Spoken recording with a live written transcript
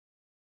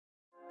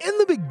In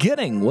the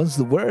beginning was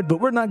the Word, but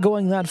we're not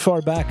going that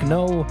far back.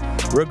 No,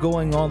 we're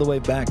going all the way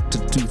back to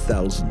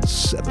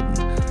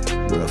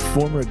 2007, where a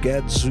former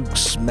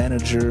Gadzooks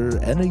manager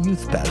and a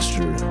youth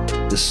pastor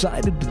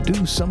decided to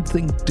do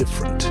something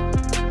different.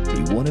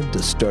 He wanted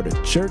to start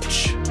a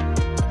church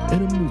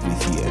and a movie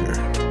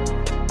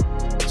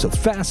theater. So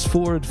fast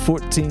forward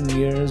 14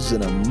 years,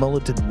 and a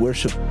mulleted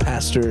worship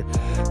pastor,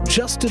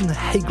 Justin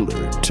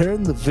Hagler,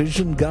 turned the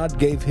vision God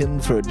gave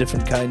him for a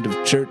different kind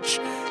of church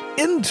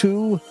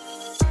into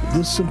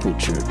the Simple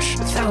Church.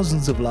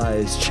 Thousands of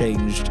lives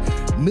changed,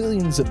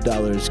 millions of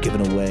dollars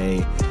given away.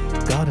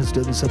 God has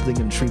done something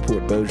in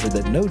Shreveport Bossier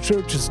that no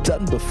church has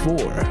done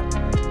before.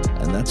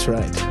 And that's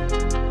right.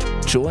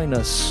 Join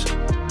us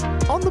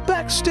on the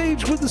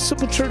Backstage with the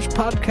Simple Church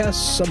podcast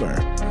summer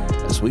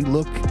as we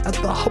look at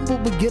the humble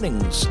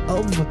beginnings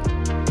of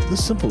the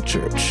Simple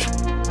Church.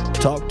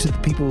 Talk to the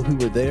people who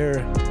were there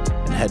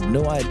and had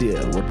no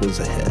idea what was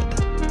ahead.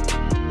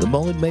 The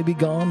mullet may be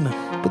gone,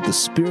 but the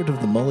spirit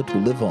of the mullet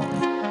will live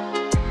on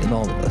in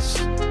all of us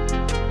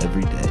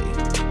every day.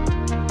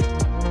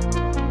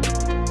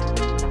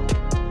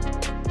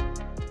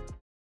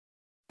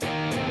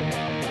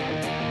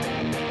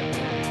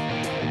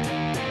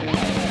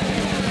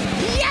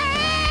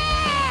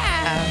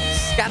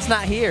 Scott's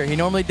not here. He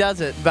normally does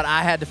it, but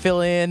I had to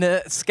fill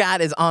in. Scott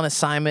is on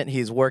assignment.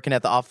 He's working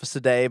at the office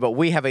today, but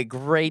we have a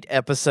great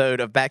episode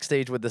of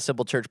Backstage with the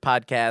Simple Church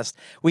podcast.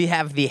 We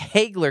have the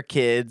Hagler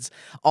kids.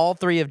 All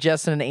three of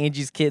Justin and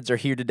Angie's kids are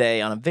here today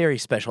on a very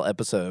special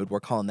episode. We're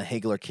calling the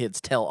Hagler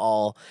kids Tell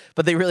All,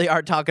 but they really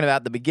are talking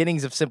about the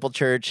beginnings of Simple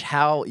Church,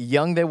 how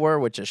young they were,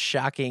 which is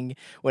shocking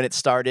when it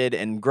started,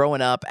 and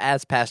growing up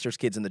as pastors'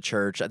 kids in the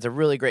church. It's a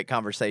really great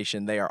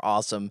conversation. They are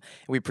awesome.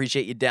 We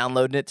appreciate you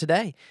downloading it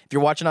today. If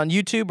you're watching on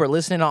YouTube or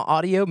listening on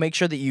audio, make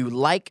sure that you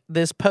like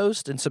this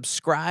post and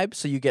subscribe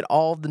so you get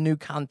all the new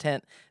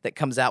content that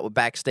comes out with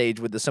Backstage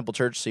with the Simple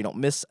Church so you don't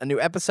miss a new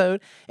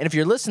episode. And if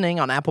you're listening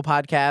on Apple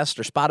Podcasts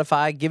or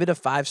Spotify, give it a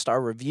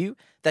 5-star review.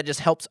 That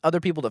just helps other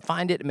people to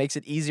find it. It makes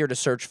it easier to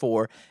search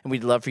for, and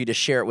we'd love for you to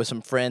share it with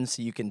some friends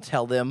so you can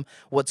tell them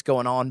what's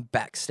going on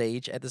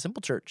backstage at the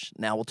Simple Church.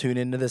 Now we'll tune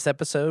into this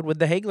episode with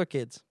the Hagler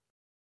kids.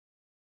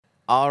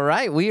 All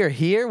right, we are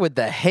here with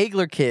the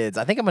Hagler kids.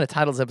 I think I'm going to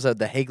title this episode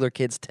 "The Hagler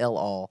Kids Tell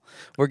All."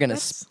 We're going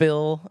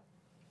to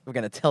we're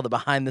going to tell the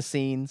behind the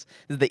scenes,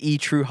 the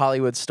true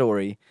Hollywood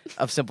story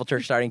of Simple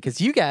Church starting, because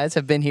you guys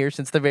have been here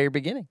since the very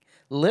beginning,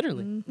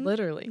 literally. Mm-hmm.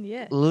 Literally.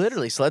 Yes.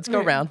 Literally. So let's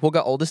go around. We'll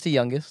go oldest to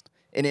youngest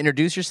and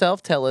introduce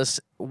yourself. Tell us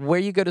where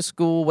you go to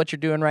school, what you're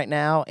doing right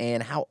now,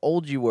 and how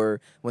old you were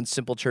when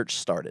Simple Church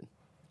started.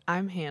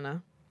 I'm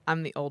Hannah.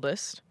 I'm the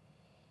oldest.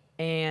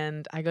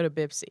 And I go to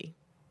Bipsy.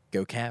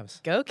 Go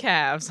Cavs. Go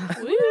Cavs.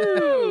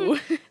 Woo!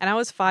 And I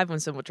was 5 when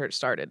Simple Church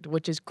started,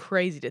 which is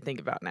crazy to think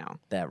about now.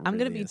 That I'm going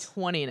to really be is.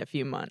 20 in a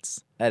few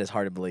months. That is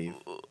hard to believe.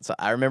 So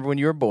I remember when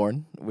you were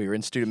born, we were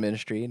in student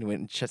ministry and went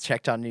and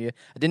checked on you.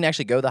 I didn't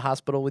actually go to the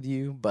hospital with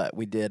you, but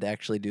we did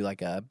actually do I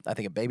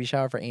think a baby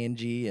shower for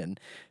Angie and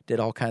did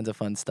all kinds of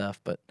fun stuff.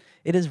 But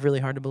it is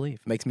really hard to believe.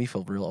 It makes me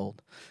feel real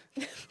old.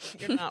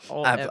 You're not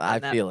old. I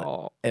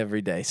feel it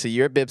every day. So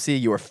you're at Bipsy.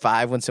 You were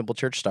 5 when Simple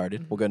Church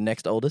started. We'll go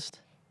next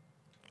oldest.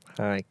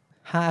 Hi.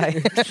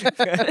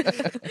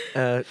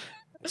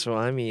 So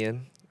I'm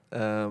Ian.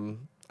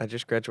 I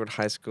just graduated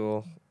high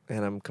school,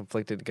 and I'm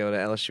conflicted to go to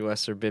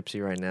LSUS or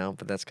Bipsy right now,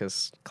 but that's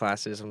because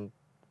classes, I'm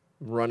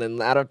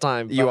running out of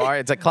time. You are?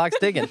 It's a clock's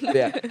ticking.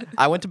 Yeah.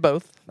 I went to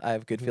both. I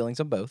have good feelings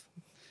on both.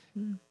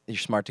 You're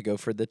smart to go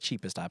for the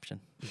cheapest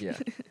option. Yeah.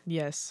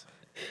 Yes.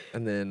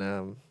 And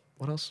then,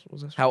 what else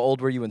was this? How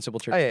old were you when Simple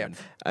Church Oh, yeah.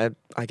 started?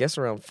 I guess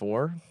around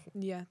 4.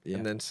 Yeah. Yeah.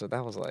 And then, so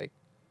that was like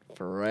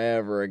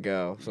forever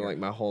ago. So, like,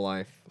 my whole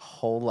life.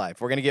 Whole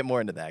life. We're going to get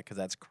more into that because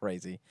that's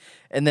crazy.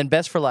 And then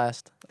best for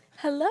last.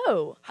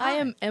 Hello, I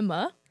am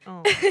Emma,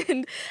 Oh.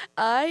 and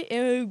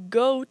I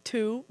go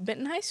to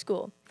Benton High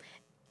School.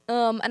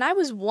 And I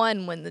was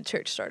 1 when the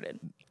church started.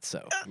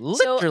 So So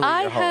literally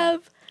I your whole life,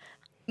 have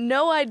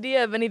no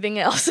idea of anything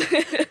else.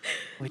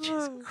 which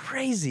is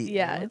crazy.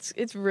 Yeah,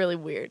 it's really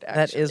weird, That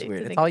actually. is to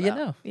weird. It's think all you about.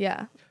 know.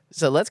 Yeah.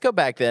 So let's go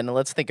back then and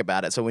let's think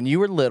about it. So when you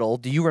were little,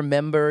 do you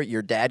remember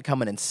your dad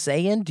coming and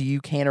saying, do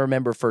you kind of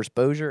remember First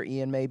Bossier,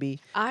 Ian,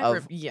 maybe? I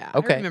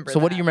Okay. remember So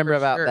what do that you remember for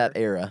about sure. that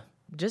era?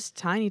 Just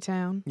tiny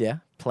town. Yeah.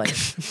 Plenty.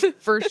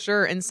 For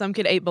sure. And some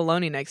kid ate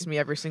bologna next to me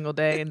every single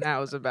day, and that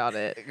was about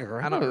it.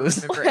 I don't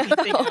Gross. remember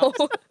anything else.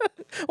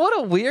 What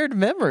a weird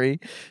memory.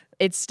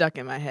 It's stuck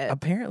in my head.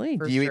 Apparently.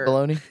 For Do you eat sure.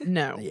 bologna?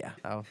 No. Yeah.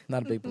 Oh,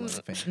 not a big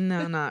bologna fan.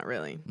 No, not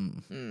really.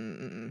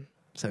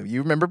 So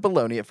you remember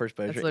bologna at First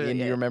Bossier. literally Ian,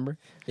 do you it. remember?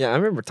 Yeah, I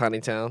remember Tiny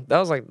Town. That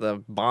was like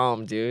the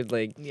bomb, dude.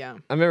 Like, Yeah.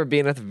 I remember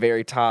being at the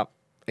very top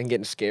and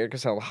getting scared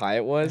because how high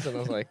it was. And I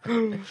was like,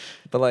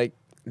 but like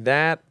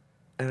that.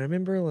 And I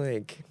remember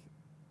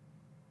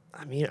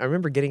I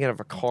remember getting out of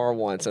a car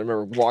once. I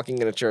remember walking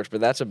into church, but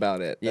that's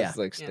about it. Yeah. That's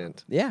the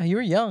extent. Yeah, you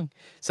were young.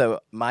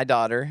 So my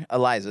daughter,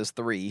 Eliza's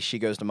 3. She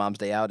goes to Mom's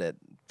Day Out at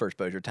First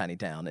Bossier, tiny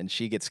town, and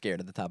she gets scared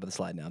at the top of the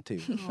slide now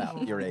too,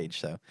 about your age.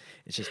 So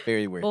it's just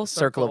very weird. Full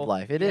Circle of circle.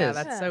 life. It is. Yeah,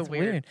 that's so It's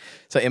weird.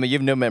 So Emma, you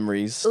have no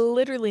memories.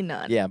 Literally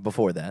none. Yeah,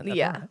 before that. That's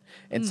Yeah. all right.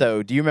 And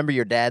so, do you remember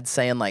your dad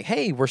saying like,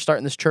 "Hey, we're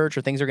starting this church,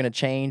 or things are going to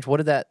change"? What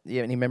did that? You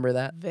have any memory of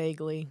that?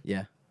 Vaguely.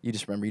 Yeah, you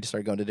just remember you just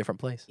started going to a different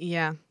place.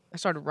 Yeah. I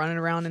started running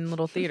around in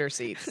little theater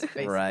seats,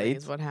 basically, Right.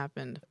 is what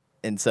happened.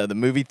 And so the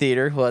movie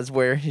theater was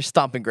where your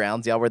stomping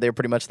grounds. Y'all were there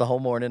pretty much the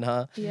whole morning,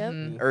 huh? Yep.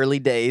 Early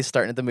days,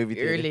 starting at the movie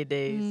theater. Early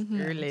days.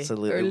 Mhm. Early.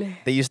 Absolutely. Early.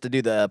 They used to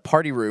do the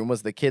party room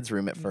was the kids'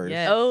 room at first.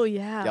 Yeah. Oh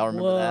yeah. Y'all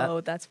remember that?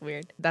 Whoa, that's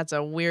weird. That's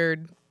a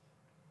weird.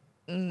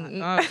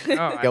 Mm. Oh,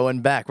 God.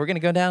 Going back, we're gonna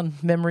go down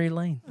memory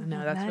lane.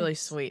 No, that's really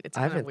Nice. sweet. It's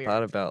I kind of haven't weird.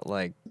 thought about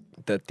like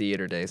the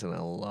theater days in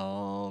a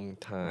long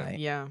time. Right.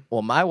 Yeah.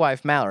 Well, my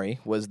wife Mallory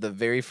was the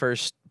very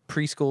first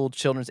preschool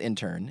children's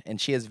intern, and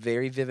she has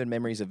very vivid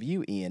memories of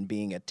you, Ian,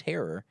 being a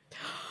terror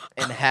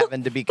and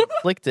having to be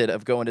conflicted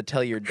of going to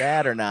tell your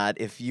dad or not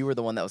if you were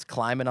the one that was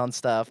climbing on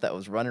stuff, that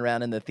was running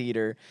around in the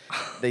theater.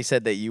 They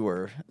said that you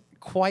were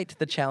quite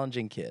the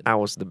challenging kid. I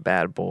was the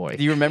bad boy.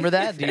 Do you remember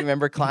that? Do you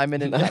remember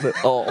climbing and Not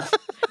at all.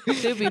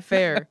 To be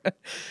fair,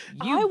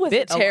 you I was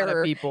bit a terror. lot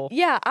of people.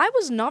 Yeah, I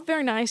was not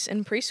very nice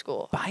in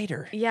preschool.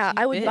 biter? Yeah, She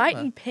I would bit bite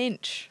one. and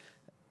pinch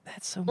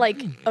That's so like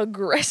mean.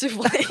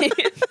 aggressively.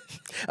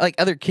 Like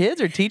other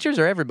kids or teachers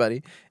or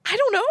everybody. I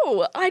don't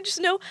know. I just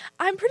know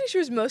I'm pretty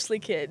sure it's mostly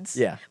kids.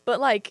 Yeah. But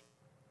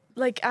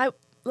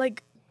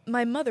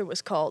my mother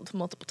was called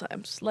multiple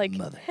times. Like,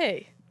 Mother.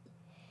 hey,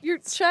 your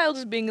child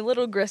is being a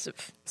little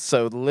aggressive.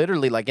 So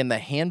literally, like in the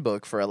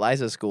handbook for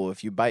Eliza's school,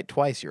 if you bite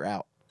twice, you're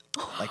out.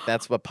 Like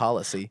that's what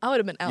policy. I would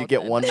have been out. You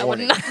get then. one I would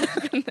warning. not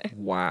have been there.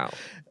 Wow.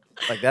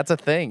 Like that's a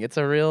thing. It's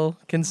a real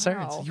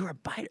concern. So Wow. you're a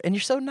biter, and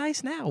you're so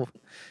nice now.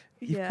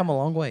 You've Yeah. come a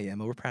long way,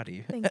 Emma. We're proud of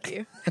you. Thank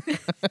you.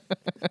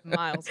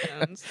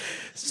 Milestones.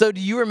 So, do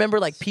you remember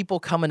like people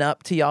coming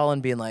up to y'all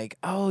and being like,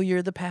 "Oh,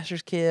 you're the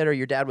pastor's kid," or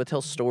your dad would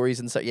tell stories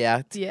and so?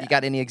 Yeah. Yeah. You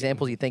got any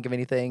examples? You think of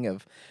anything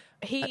of?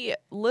 He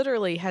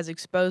literally has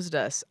exposed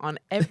us on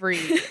every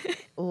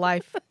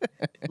life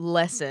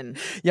lesson.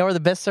 Y'all were the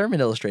best sermon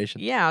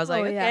illustration. Yeah, I was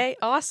like, Oh, yeah. okay,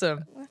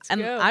 awesome. Let's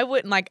And go. I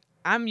wouldn't like.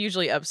 I'm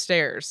usually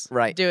upstairs,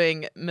 Right.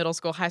 doing middle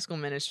school, high school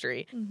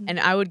ministry, Mm-hmm. and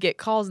I would get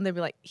calls, and they'd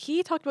be like,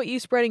 "He talked about you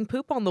spreading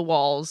poop on the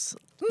walls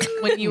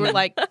when you were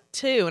like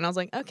 2," and I was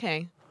like,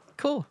 "Okay,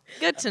 Cool.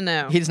 good to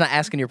know." He's not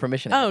asking your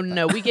permission. Oh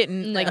no, we get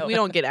like No. we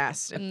don't get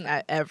asked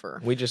No.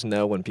 ever. We just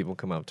know when people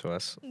come up to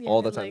us Yeah,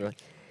 all the they're time. like-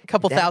 They're A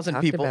couple "Dad thousand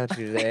talked people. about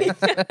you today."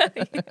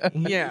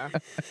 Yeah,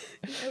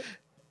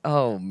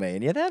 Oh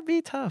man, yeah, that'd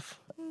be tough.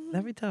 Mm-hmm.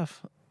 That'd be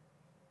tough.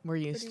 we're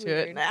used Pretty to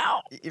it weird.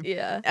 now.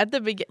 Yeah. At the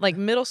begin, like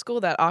middle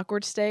school, that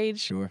awkward stage,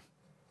 Sure.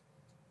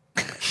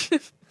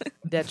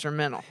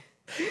 detrimental.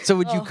 So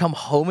would you Oh. come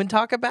home and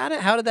talk about it?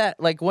 How did that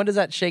like? When does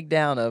that shake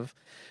down? Of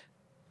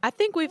I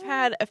think we've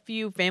had a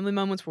few family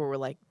moments where we're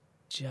like,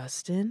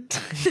 Justin,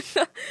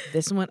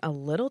 this went a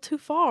little too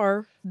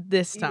far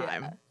this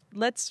time. Yeah.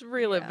 Let's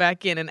reel it Yeah.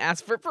 back in and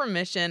ask for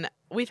permission.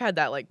 We've had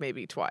that like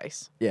maybe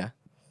twice. yeah,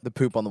 the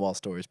poop on the wall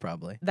stories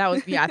probably. That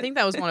was I think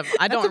that was one of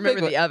I don't That's a big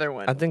remember the other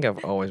one. I think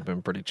I've always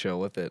been pretty chill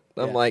with it.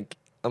 Yeah.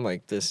 I'm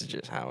like, this is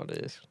just how it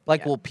is.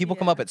 Like, Yeah. will people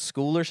come Yeah. up at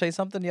school or say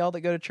something to y'all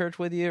that go to church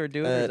with you or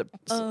do it? Or is it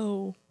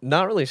Oh,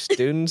 Not really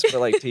students, but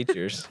like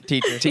teachers.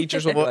 teachers?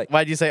 Teachers will be like,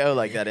 Why'd you say oh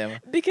like that,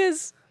 Emma?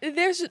 because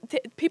there's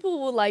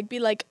people will like be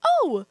like,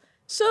 oh,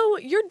 so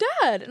your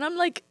dad, and I'm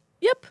like,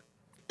 yep.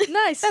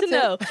 Nice to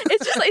know.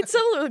 It's just it's so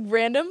like,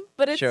 random,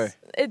 but it's Sure.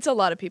 it's a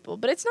lot of people,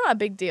 but it's not a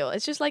big deal.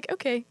 It's just like,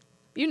 okay,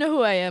 you know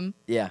who I am.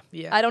 Yeah,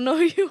 yeah. I don't know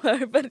who you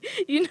are, but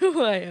you know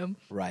who I am.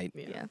 right.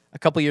 Yeah. A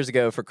couple years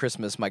ago for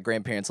Christmas, my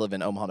grandparents live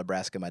in Omaha,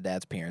 Nebraska, my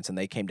dad's parents, and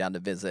they came down to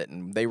visit,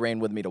 and they ran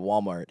with me to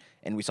Walmart,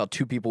 and we saw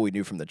two people we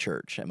knew from the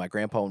church. And my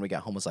grandpa, when we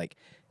got home, was like,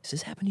 does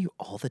this happen to you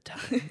all the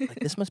time? Like,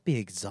 this must be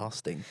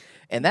exhausting.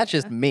 And that's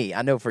just me.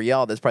 I know for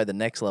y'all, that's probably the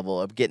next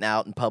level of getting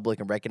out in public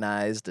and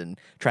recognized and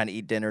trying to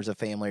eat dinner as a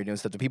family or doing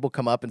stuff. Do people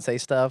come up and say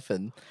stuff,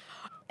 and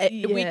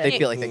Yeah. they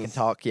feel like they can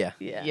talk? Yeah.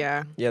 Yeah.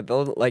 Yeah. yeah,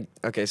 they'll like,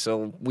 okay,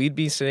 so we'd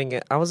be sitting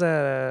at, I was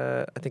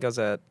at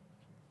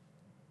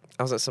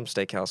some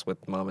steakhouse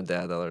with mom and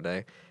dad the other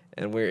day,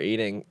 and we were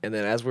eating, and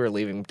then as we were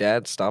leaving,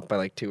 dad stopped by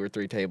like 2 or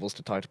 3 tables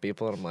to talk to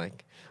people, and I'm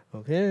like,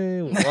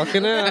 okay, we're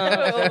walking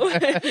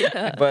out.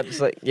 yeah. But it's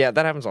like, yeah,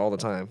 that happens all the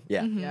time.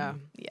 Yeah. Mhm. Yeah.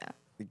 Yeah.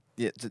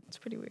 Yeah. It's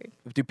pretty weird.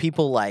 Do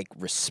people like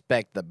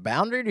respect the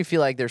boundary? Do you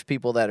feel like there's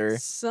people that are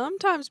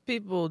Sometimes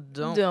people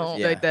don't, Don't.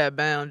 respect Yeah. that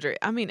boundary.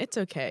 I mean, it's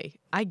okay.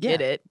 I get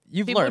Yeah. it.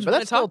 you've People learned, but wanna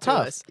that's still talk to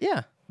tough. us.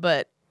 Yeah.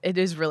 But it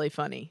is really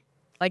funny.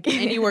 Like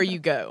anywhere you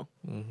go,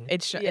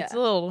 it's Yeah. it's a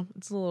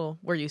little.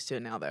 We're used to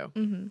it now, though.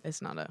 Mm-hmm.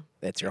 It's not a.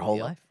 That's your Big whole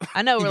deal. life.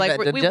 I know we're You've like had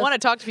we to we adjust. want to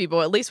talk to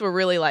people. At least we're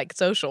really like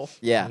social.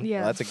 Yeah, Yeah.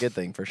 Well, that's a good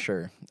thing for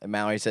sure. And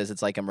Mallory says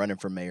it's like I'm running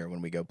for mayor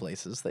when we go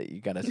places that you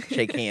gotta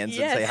shake hands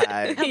and say Yes.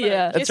 hi. Hello.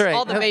 Yeah. That's Kiss right.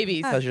 all the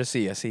babies. Pleasure to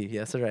see you. See,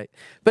 yes, that's right.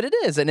 But it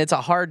is, and it's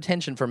a hard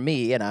tension for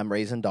me. And I'm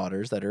raising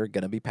daughters that are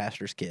gonna be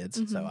pastors'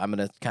 kids, so I'm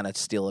gonna kind of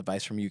steal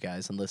advice from you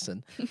guys and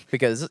listen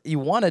because you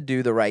want to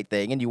do the right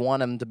thing, and you want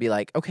them to be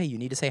like, okay, you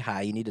need to say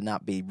hi, you need to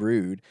not be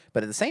rude,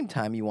 but at the same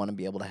time, you want to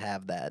be able to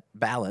have that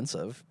balance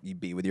of you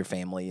be with your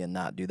family and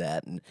not do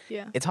that. And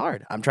Yeah. it's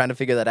hard. I'm trying to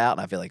figure that out.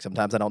 And I feel like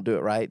sometimes I don't do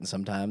it right. And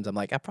sometimes I'm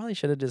like, I probably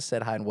should have just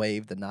said hi and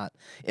waved and not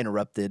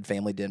interrupted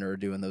family dinner or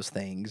doing those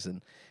things.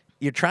 And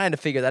you're trying to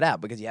figure that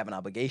out because you have an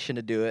obligation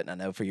to do it. And I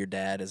know for your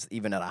dad is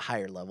even at a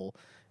higher level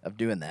of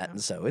doing that.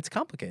 And so it's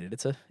complicated.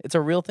 It's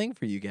a real thing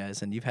for you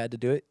guys. And you've had to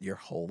do it your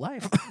whole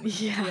life.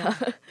 Yeah.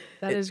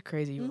 That is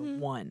crazy. You were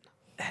one.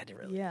 That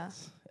really Yeah.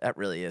 is. That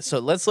really is. So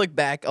let's look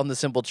back on the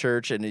Simple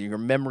Church and your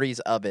memories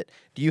of it.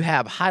 Do you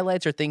have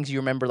highlights or things you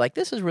remember like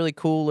this is really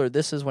cool or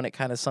this is when it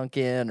kind of sunk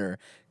in or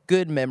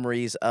good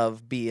memories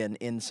of being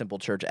in Simple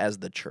Church as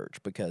the church?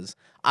 Because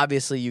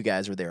obviously you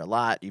guys were there a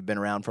lot. You've been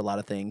around for a lot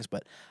of things.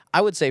 But I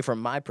would say from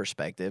my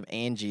perspective,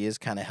 Angie has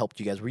kind of helped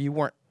you guys where you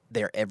weren't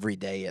there every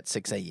day at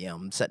 6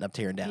 a.m. setting up,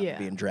 tearing down, Yeah.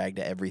 being dragged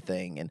to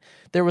everything. And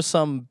there was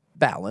some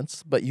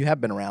balance, but you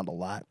have been around a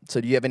lot. So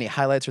do you have any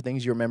highlights or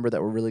things you remember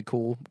that were really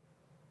cool?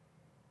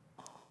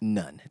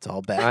 None. It's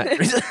all bad.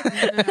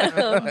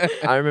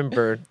 I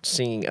remember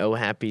singing "Oh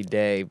Happy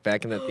Day"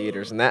 back in the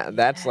theaters, and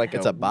that's like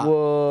It's a bop.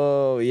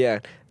 whoa, yeah,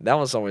 that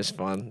was always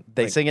fun.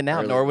 They Like, sing it now.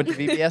 early- Nora went to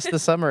VBS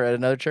this summer at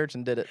another church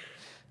and did it.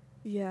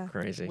 Yeah.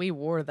 crazy. We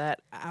wore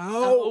that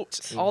out.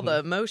 All the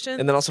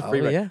emotions. and then also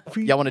free.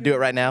 Y'all want to do it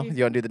right now?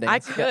 You want to do the I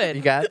dance? could.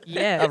 You got it?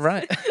 Yes. All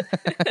right.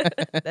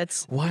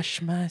 That's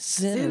Wash my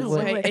sin Sin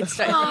away. away. It's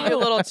a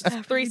little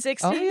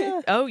 360. Oh,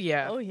 yeah. Oh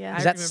yeah. Oh, yeah. I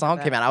That remember song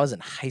came out. I was in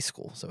high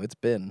school, so it's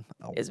been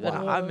a It's been a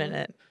while. hot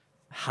minute.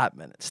 Hot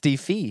minute.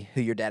 Steve Fee,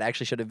 who your dad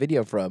actually showed a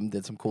video from,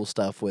 did some cool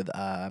stuff with,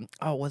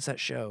 what's that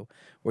show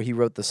where he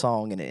wrote the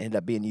song and it ended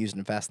up being used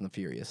in Fast and the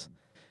Furious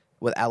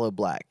with Aloe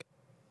Black.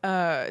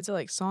 Is it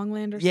like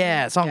Songland or something?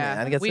 Yeah, Songland.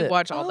 I think that's we it.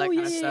 watch all that Oh,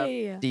 kind of yeah, stuff.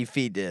 yeah. Steve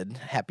Fee did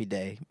Happy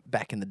Day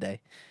back in the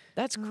day.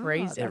 That's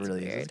crazy. It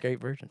really is. It's a great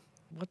version.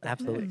 What the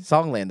Absolutely.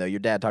 Songland, though, your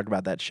dad talked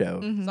about that show.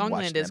 Mhm. Watched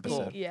Songland an is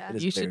cool. episode. Yeah. It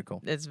is You very should.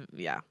 cool. It's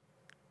yeah.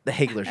 The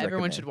Haglers Everyone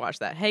recommend. should watch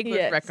that. Haglers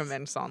Yes.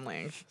 recommend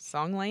Songland.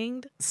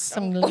 Songland.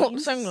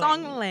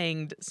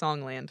 Songland.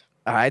 Songland.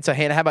 All right, so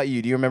Hannah, how about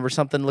you? Do you remember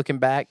something looking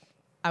back?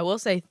 I will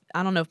say,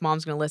 I don't know if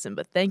Mom's gonna listen,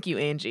 but thank you,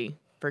 Angie,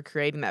 for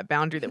creating that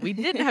boundary that we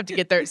didn't have to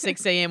get there at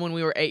 6 a.m. when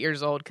we were 8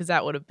 years old, because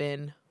that would have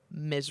been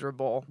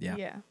miserable. Yeah.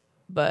 Yeah.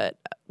 But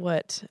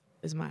what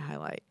is my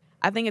highlight?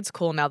 I think it's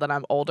cool now that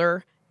I'm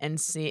older and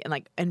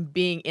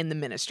being in the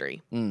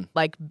ministry,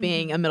 like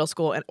being a middle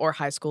school or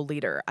high school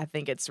leader. I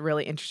think it's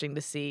really interesting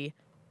to see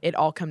it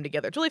all come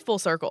together. It's really full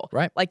circle,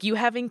 Right. Like you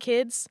having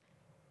kids,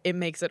 it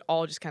makes it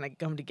all just kind of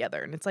come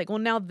together, and it's like, well,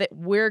 now that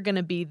we're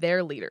gonna be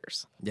their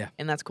leaders, Yeah.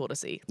 and that's cool to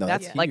see. No,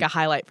 that's that's like a huge.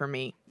 highlight for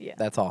me. Yeah.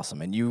 That's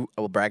awesome. And you,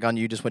 I will brag on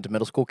you, just went to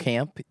middle school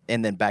camp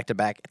and then back to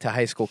back to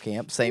high school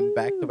camp, same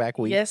back to back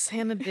week. Yes,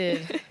 Hannah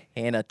did.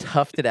 Hannah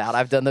toughed it out.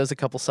 I've done those a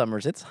couple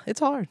summers. It's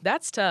hard.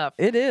 That's tough.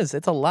 It is.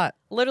 It's a lot.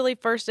 Literally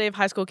first day of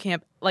high school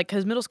camp,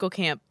 because middle school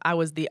camp, I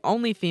was the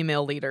only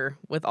female leader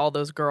with all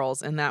those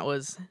girls, and that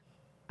was,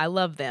 I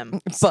love them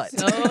But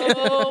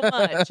so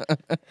much,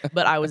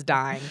 but I was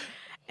dying.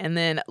 And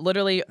then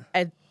literally,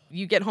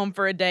 you get home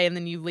for a day and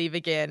then you leave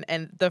again.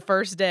 And the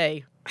first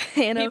day,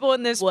 Hannah people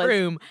in this was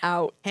room,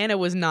 out. Hannah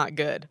was not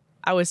good.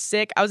 I was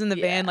sick. I was in the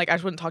van. Yeah. Like, I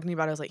just wasn't talking to you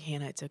about it. I was like,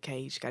 Hannah, it's okay.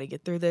 You just got to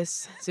get through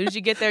this. As soon as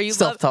you get there, you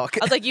Self-talk.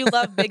 I was like, you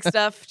love big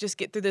stuff. Just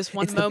get through this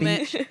one It's the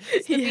moment. beach.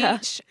 It's the Yeah.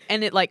 beach.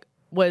 And it like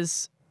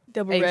was,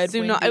 Double Hey, red.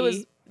 soon it was-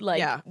 windy, like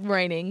yeah.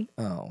 raining,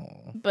 oh.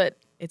 but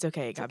it's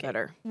okay. It got okay.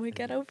 better. we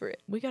got over it.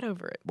 We got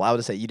over it. Well, I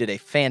would say you did a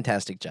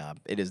fantastic job.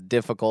 It is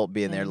difficult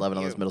being there, Thank loving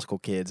on those you. middle school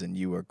kids, and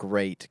you were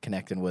great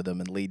connecting with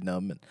them and leading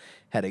them, and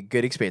had a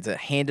good experience. It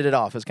handed it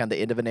off. It was kind of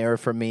the end of an era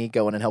for me,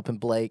 going and helping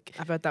Blake.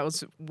 I bet that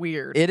was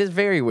weird. It is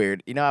very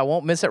weird. You know, I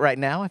won't miss it right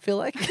now, I feel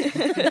like.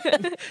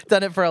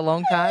 Done it for a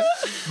long time.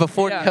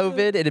 Before Yeah.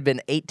 COVID, it had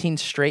been 18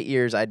 straight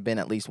years I'd been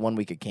at least 1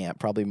 week at camp,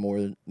 probably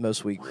more,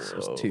 most weeks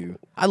was 2.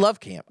 I love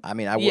camp. I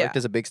mean, I worked Yeah.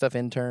 as a big stuff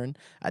intern.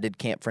 I did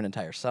camp for an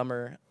entire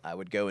summer. I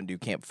would go and do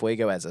Camp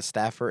Fuego as a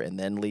staffer and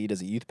then lead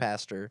as a youth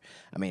pastor.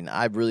 I mean,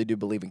 I really do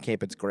believe in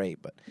camp. It's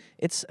great, but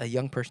it's a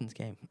young person's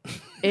game.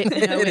 It, no,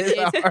 It it is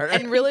is. hard.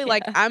 And really,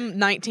 like, I'm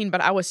 19,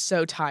 but I was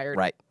so tired.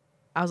 Right.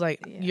 I was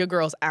like, Yeah. your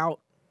girl's out.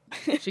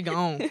 She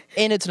gone.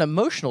 And it's an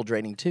emotional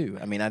draining too.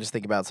 I mean, I just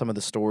think about some of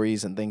the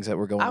stories and things that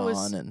were going I was-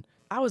 on, and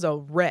I was a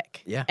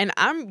wreck. Yeah. And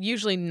I'm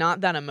usually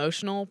not that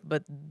emotional,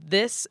 but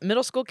this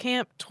middle school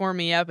camp tore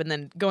me up. And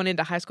then going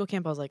into high school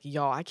camp, I was like,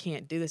 y'all, I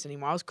can't do this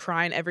anymore. I was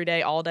crying every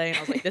day, all day. And I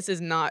was like, this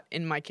is not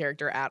in my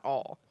character at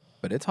all.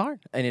 but it's hard,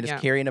 and it is Yeah.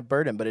 carrying a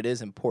burden, but it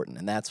is important,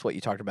 and that's what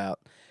you talked about.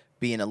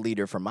 Being a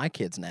leader for my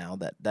kids now,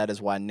 that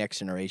is why next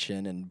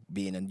generation and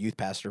being a youth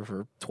pastor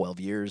for 12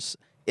 years,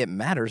 it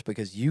matters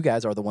because you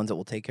guys are the ones that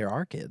will take care of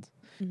our kids.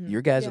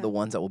 Your guys are Yeah. the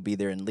ones that will be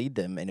there and lead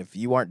them. And if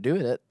you aren't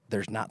doing it,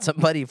 there's not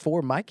somebody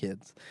for my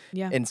kids.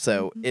 Yeah. And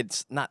so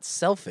it's not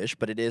selfish,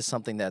 but it is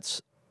something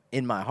that's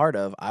in my heart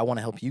of I want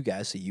to help you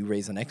guys so you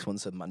raise the next one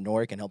so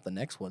Nora can help the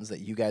next ones, that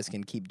you guys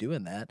can keep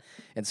doing that.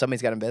 And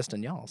somebody's got to invest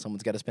in y'all.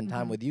 Someone's got to spend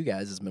time with you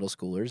guys as middle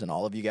schoolers. And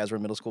all of you guys were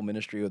in middle school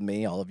ministry with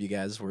me. All of you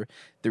guys were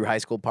through high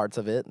school parts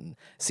of it. And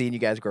seeing you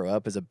guys grow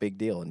up is a big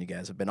deal. And you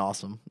guys have been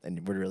awesome.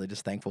 And we're really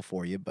just thankful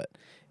for you. But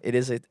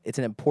it's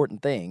an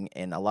important thing.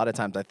 And a lot of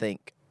times I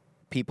think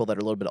people that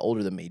are a little bit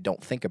older than me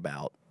don't think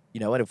about, you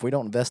know what, if we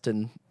don't invest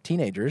in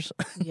teenagers,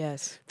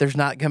 Yes. there's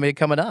not going to be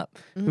coming up.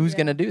 Who's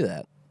going to do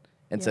that?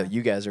 And so Yeah.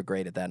 you guys are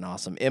great at that and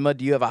awesome. Emma,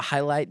 do you have a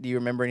highlight? Do you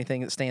remember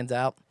anything that stands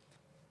out?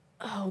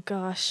 Oh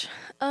gosh.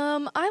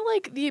 I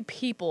like the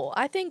people.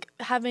 I think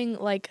having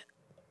like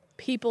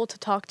people to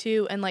talk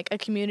to and like a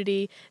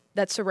community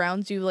that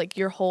surrounds you like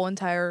your whole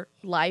entire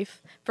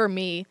life, for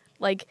me,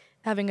 like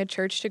having a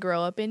church to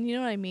grow up in, you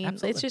know what I mean?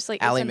 It's just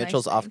like Allie it's a nice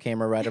Mitchell's off thing.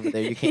 camera right over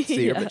there. You can't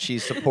see her, Yeah. but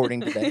she's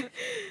supporting today.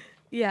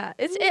 Yeah,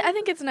 I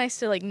think it's nice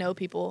to like know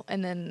people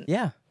and then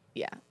Yeah.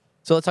 yeah.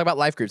 So let's talk about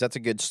life groups. That's a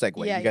good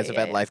segue. Yeah, You guys yeah, have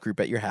had yeah. life group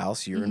at your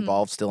house. You're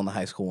involved still in the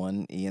high school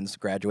one. Ian's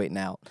graduating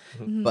out.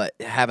 Mm-hmm. But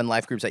having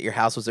life groups at your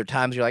house, was there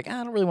times you're like, I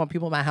don't really want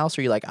people in my house?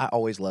 Or you're like, I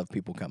always love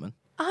people coming?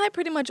 I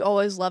pretty much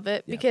always love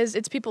it because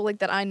it's people like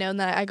that I know and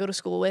that I go to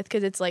school with,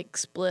 because it's like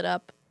split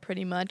up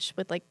pretty much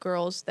with like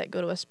girls that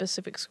go to a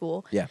specific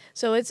school. Yeah.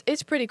 So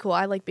it's pretty cool.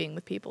 I like being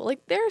with people.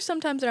 Like there are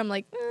some times that I'm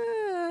like,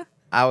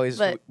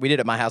 We did it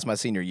at my house my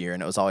senior year,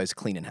 and it was always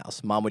cleaning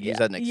house. Mom would use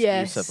that as an excuse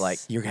Yes. of like,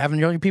 you're having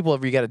your own people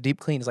over, you got a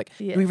deep clean. It's like,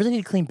 do we really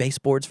need to clean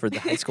baseboards for the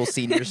high school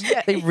seniors?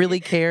 They really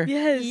care.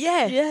 yes,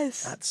 Yes.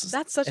 yes.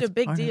 That's such a It's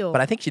big part of it. deal.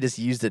 But I think she just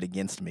used it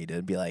against me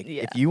to be like,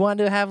 Yeah. if you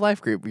wanted to have life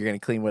group, you're going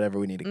to clean whatever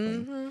we need to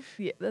clean.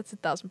 Yeah, that's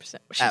 1,000%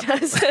 what she Ab-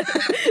 does.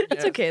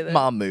 That's okay though.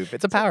 Mom move.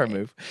 It's a power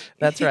move.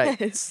 That's right.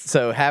 Yes.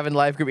 So having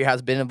life group, your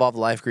house, been involved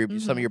in life group.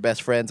 Some of your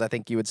best friends, I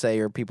think you would say,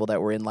 are people that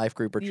were in life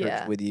group or church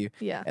Yeah. with you.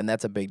 Yeah. And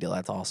that's a big deal.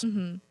 That's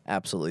awesome.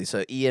 Absolutely.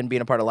 So Ian,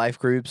 being a part of life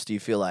groups, do you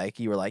feel like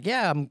you were like,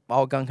 yeah, I'm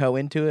all gung ho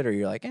into it, or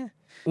you're like, eh?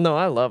 No,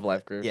 I love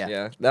life groups. Yeah.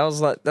 Yeah.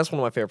 That's one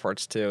of my favorite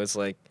parts too. It's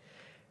like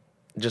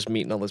just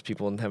meeting all those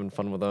people and having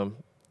fun with them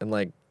and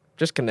like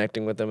just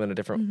connecting with them in a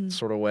different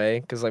sort of way.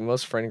 Because like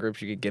most friend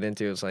groups you could get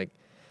into, it's like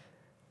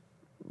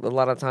a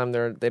lot of time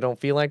they don't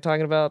feel like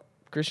talking about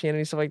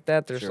Christianity, stuff like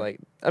that. They're just Sure. like,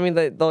 I mean,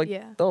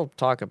 they'll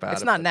talk about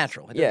It's it. not but-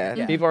 natural. It Yeah,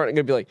 doesn't- people aren't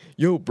gonna be like,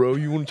 "Yo, bro,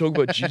 you want to talk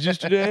about Jesus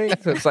today?"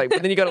 So it's like,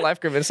 but then you go to life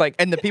group, and it's like,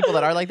 And the people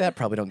that are like that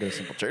probably don't go to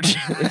Simple Church.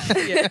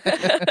 yeah,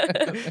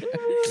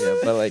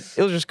 but like,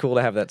 it was just cool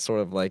to have that sort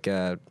of like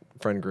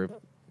friend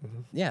group.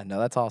 Yeah, no,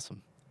 that's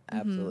awesome.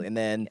 Absolutely. And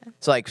then,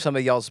 so like some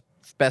of y'all's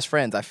best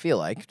friends, I feel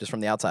like, just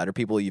from the outside, are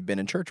people you've been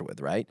in church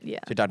with, right? Yeah.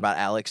 So you talked about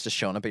Alex just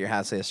showing up at your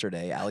house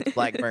yesterday. Alex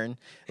Blackburn.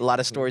 A lot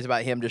of stories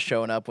about him just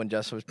showing up when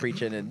Justin was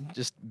preaching and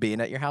just being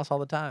at your house all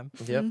the time.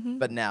 Yep.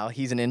 But now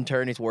he's an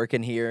intern. He's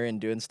working here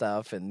and doing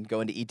stuff and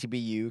going to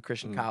ETBU,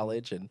 Christian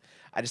College. And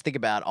I just think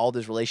about all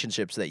those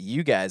relationships that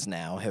you guys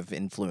now have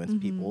influenced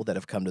people that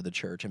have come to the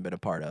church and been a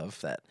part of,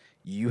 that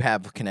you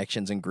have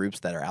connections and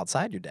groups that are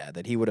outside your dad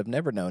that he would have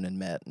never known and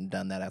met and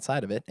done that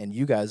outside of it. And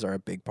you guys are a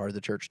big part of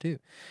the church too.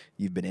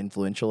 You've been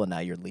influential, and now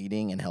you're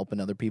leading and helping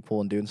other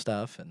people and doing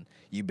stuff. And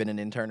you've been an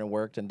intern and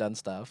worked and done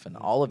stuff. And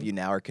all of you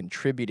now are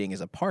contributing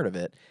as a part of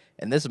it.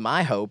 And this is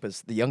my hope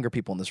as the younger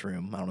people in this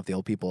room. I don't know if the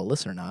old people will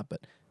listen or not, but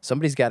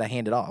somebody's got to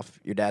hand it off.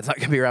 Your dad's not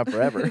going to be around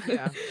forever.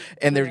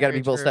 And there's got to be Very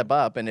people true. step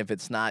up. And if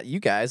it's not you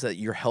guys, that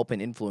you're helping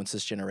influence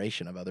this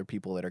generation of other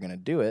people that are going to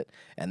do it.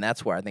 And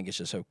that's where I think it's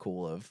just so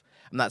cool of,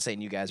 I'm not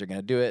saying you guys are going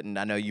to do it. And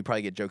I know you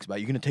probably get jokes about,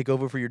 you're going to take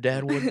over for your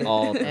dad one day?"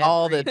 All the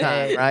all the Every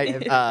time, day, right?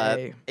 every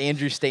day.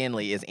 Andrew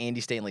Stanley is Andy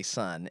Stanley's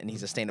son, and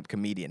he's a stand-up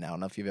comedian now. I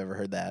don't know if you've ever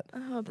heard that.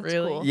 Oh, that's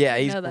Really? cool. Yeah,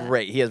 I he's know that.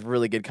 great. He has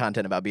really good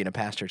content about being a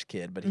pastor's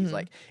kid, but he's Mm-hmm.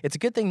 like, it's a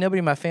good thing nobody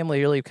in my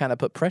family really kind of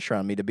put pressure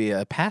on me to be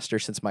a pastor,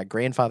 since my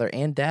grandfather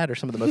and dad are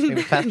some of the most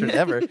famous pastors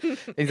ever.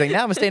 He's like,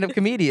 now I'm a stand-up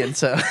comedian,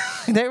 so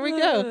there we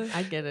go.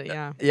 I get it.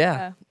 Yeah.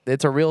 Yeah,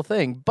 it's a real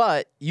thing.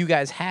 But you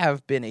guys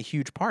have been a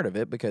huge part of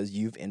it because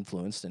you've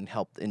influenced and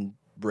helped and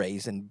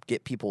raise and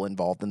get people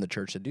involved in the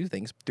church to do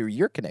things through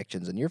your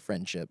connections and your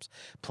friendships,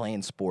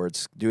 playing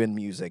sports, doing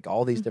music,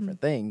 all these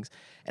different things.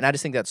 And I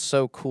just think that's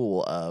so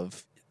cool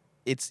of,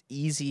 it's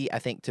easy, I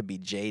think, to be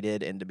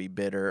jaded and to be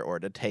bitter or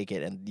to take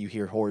it, and you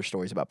hear horror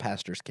stories about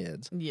pastors'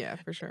 kids. Yeah,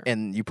 for sure.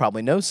 And you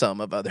probably know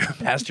some of other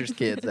pastors'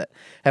 kids that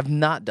have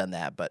not done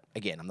that. But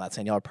again, I'm not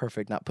saying y'all are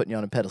perfect, not putting you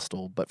on a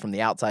pedestal, but from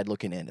the outside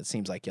looking in, it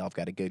seems like y'all have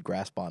got a good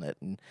grasp on it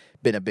and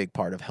been a big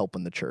part of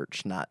helping the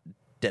church, not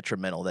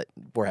detrimental that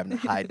we're having to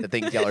hide the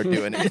things y'all are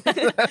doing.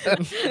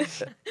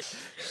 That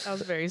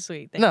was very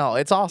sweet. Thank No,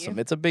 it's awesome.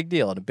 It's a big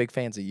deal, and big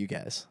fans of you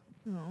guys.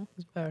 Oh,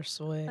 you. Very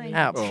sweet. Thank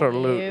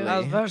Absolutely. That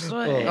was very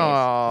sweet.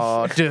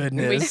 Oh, We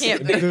goodness.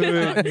 can't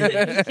baby talk.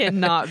 We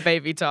cannot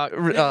baby talk.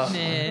 Oh.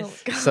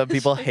 Goodness. Some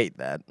people hate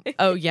that.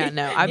 Oh yeah,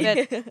 no. I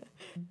bet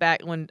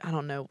back when, I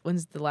don't know,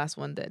 when's the last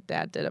one that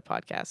Dad did a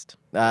podcast?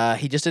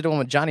 He just did one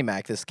with Johnny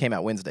Mac. This came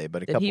out Wednesday,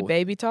 but a Did couple. he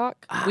baby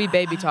talk? We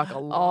baby talk a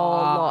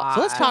lot.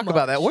 So let's talk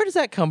about that. Where does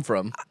that come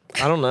from?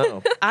 I don't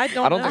know. I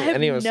don't, I don't know. I think have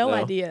any of us no know.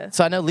 idea.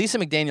 So I know Lisa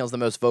McDaniel's the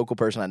most vocal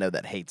person I know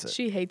that hates it.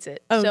 She hates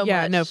it. Oh so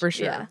yeah, much. no, for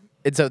sure. Yeah.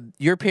 And so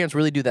your parents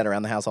really do that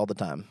around the house all the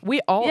time. We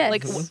all Yes.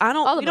 like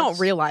All we of don't us.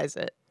 realize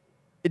it.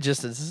 It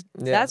just is.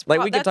 Yeah. That's like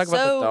pro- we can talk that's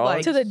about so, the dogs.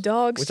 like- To the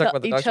dogs, We talk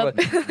about the each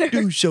dogs, other.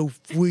 Do so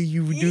for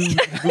you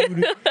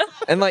do.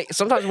 And like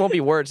sometimes it won't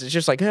be words. It's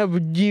just like Gibberish.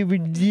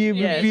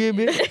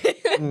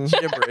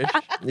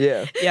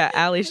 yeah. Yeah,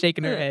 Allie's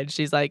shaking her head.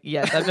 She's like,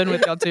 "Yes, I've been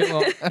with y'all too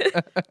long."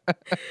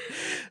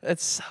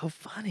 That's so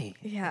funny.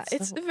 Yeah,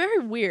 it's very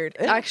weird,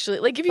 actually.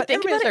 Like, if you But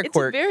think about everybody's it, their it's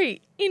quirk. a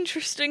very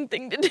interesting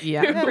thing to do.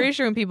 Yeah, I'm pretty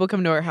sure when people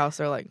come to our house,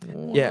 they're like,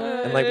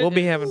 Yeah. And like we'll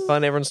be having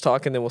fun. Everyone's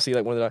talking. Then we'll see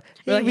like one of the dogs.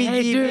 We're like,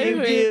 "Hey,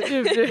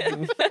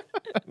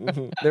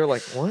 They're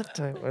like, what?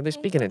 Are they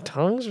speaking in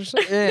tongues or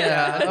something?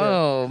 Yeah.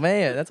 Oh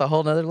man, that's a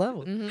whole nother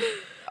level. Mm-hmm.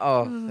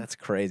 Oh, that's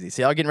crazy.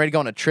 So y'all getting ready to go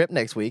on a trip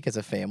next week as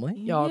a family?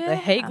 Y'all, the Yeah.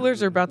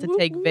 Haglers are about to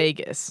take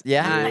Vegas.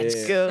 Yeah.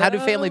 Let's go. How do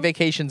family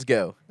vacations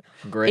go?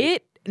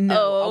 Great. We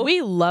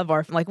love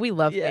we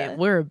love Yeah. family.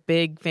 We're a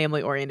big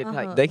family oriented.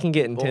 Like, They can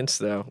get intense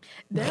though.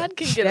 Dad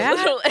can get Dad? a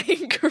little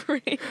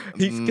angry.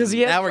 Because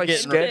he has Now we're like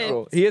getting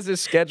schedule. He has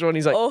his schedule and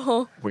he's like,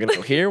 Oh, we're gonna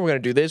go here, we're gonna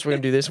do this, we're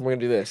gonna do this, and we're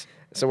gonna do this.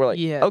 So we're like,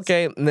 Yes.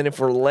 okay. And then if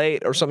we're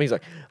late or something, he's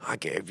like, I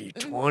gave you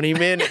 20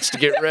 minutes to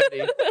get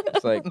ready.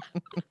 It's like,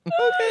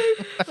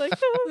 like,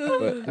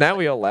 but now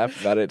we all laugh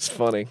about it. It's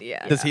funny.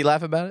 yeah. Does he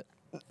laugh about it?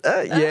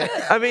 Yeah.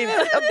 I mean,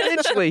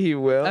 eventually he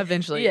will.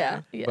 eventually,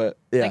 Yeah. Yeah. But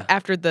Like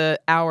after the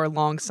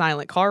hour-long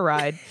silent car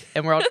ride,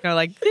 and we're all kind of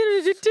like,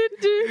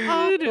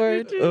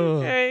 awkward. Ugh.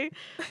 Okay,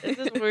 this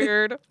is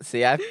weird.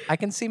 See, I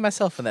can see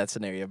myself in that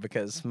scenario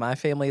because my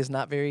family is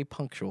not very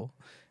punctual.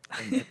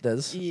 And it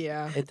does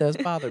Yeah. it does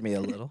bother me a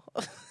little.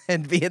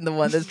 And being the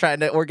one that's trying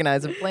to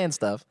organize and plan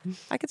stuff,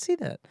 I can see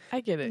that.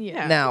 I get it. Yeah.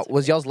 Yeah. Now,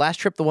 was y'all's last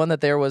trip the one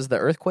that there was the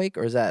earthquake,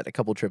 or is that a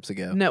couple trips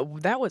ago? No,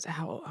 that was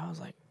how I was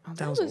like.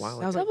 That was a while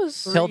That was, That like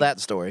was Tell that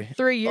story.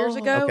 3 years Oh.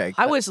 ago. Okay.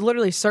 I was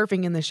literally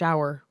surfing in the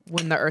shower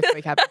when the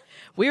earthquake happened.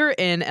 We were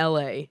in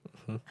LA,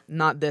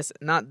 not this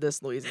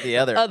Louisiana. The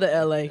other. Other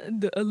LA.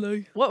 the LA.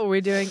 What were we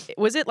doing?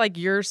 Was it like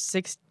your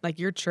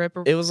trip?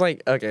 Or it was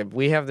like, okay,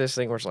 we have this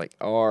thing where it's like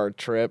our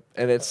trip.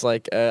 And it's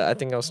like, I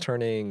think I was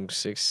turning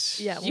 6.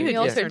 Yeah, You we had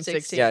all just turned turned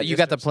 16. Yeah, You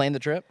got to plan the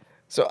trip?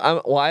 So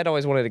I'd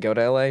always wanted to go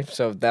to LA,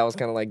 so that was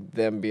kind of like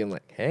them being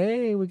like,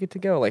 "Hey, we get to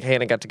go." Like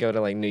Hannah got to go to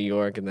like New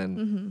York, and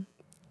then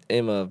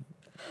Emma.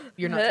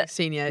 You're not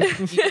 16 yet.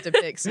 You get to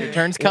pick. So.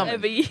 Turn's coming.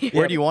 Every year.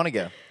 Where do you want to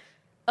go?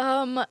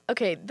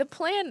 Okay, the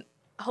plan,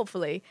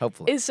 hopefully,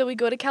 Hopefully. is so we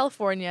go to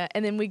California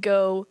and then we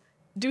go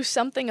do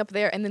something up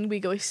there and then we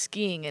go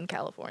skiing in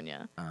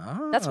California.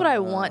 That's what I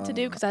want to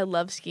do because I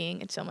love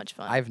skiing. It's so much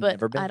fun. I've but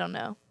never been. I don't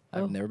know.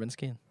 I've never been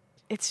skiing.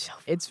 It's so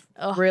fun. It's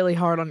Ugh. really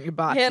hard on your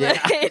body. And I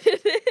hated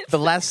it. The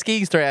last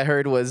skiing story I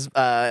heard was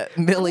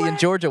Millie and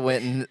Georgia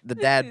went and the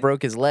dad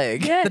broke his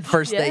leg Yes, the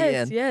first day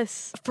in.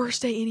 Yes.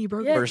 First day, and he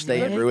broke. Yes. First day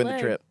in, Broke his ruined the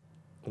leg. trip.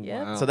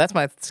 Yeah. Wow. So that's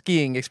my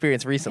skiing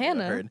experience recently. I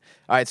Hannah. heard.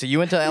 All right, so you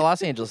went to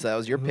Los Angeles. That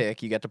was your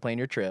pick. You got to plan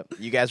your trip.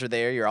 You guys are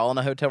there. You're all in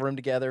a hotel room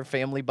together,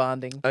 family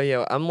bonding. Oh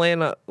yeah, I'm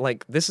laying up.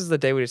 Like this is the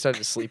day we decided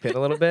to sleep in a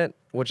little bit,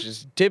 which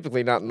is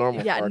typically not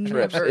normal Yeah, for our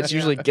trips. never. It's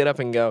usually get up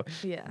and go.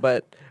 Yeah.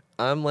 But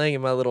I'm laying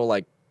in my little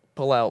like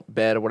pull-out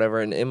bed or whatever,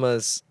 and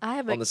Emma's I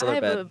have on this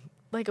other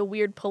bed. a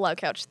weird pull-out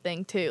couch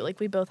thing too. Like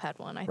we both had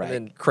one. I Right.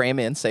 think. then- Cram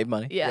in, save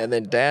money. Yeah. And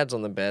then Dad's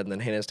on the bed, and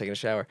then Hannah's taking a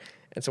shower.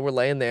 And so we're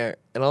laying there,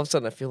 and all of a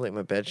sudden I feel like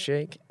my bed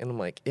shake, and I'm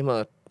like,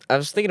 Emma. I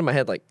was thinking in my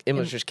head like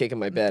Emma's just kicking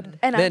my bed.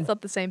 And then, I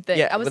thought the same thing.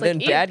 Yeah, I was but like,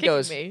 then Ian Dad kicking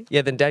goes, me.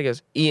 yeah. Then Dad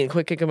goes, Ian,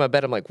 quit kicking my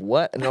bed. I'm like,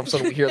 what? And all of a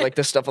sudden we hear like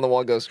this stuff on the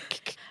wall goes.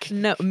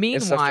 No, starts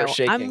meanwhile,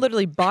 shaking. I'm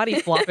literally body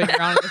flopping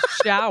around in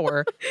the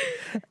shower.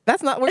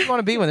 That's not where you want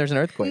to be when there's an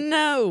earthquake.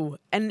 No,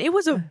 and it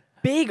was a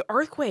big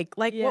earthquake.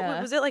 Like, what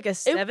Yeah. was it? Like a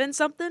 7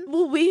 something?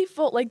 Well, we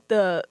felt like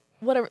the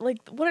whatever, like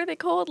what are they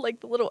called?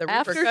 Like the little The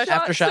aftershocks repercussions?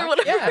 Aftershock? or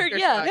whatever.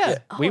 Yeah, Yeah, aftershocks.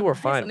 Oh, We were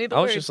nice, fine. need the I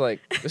was word. just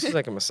like, this is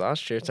like a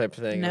massage chair type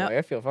of thing. No. I'm like,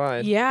 I feel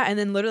fine. Yeah, and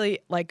then literally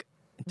like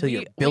Until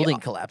your we- building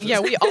we- collapses.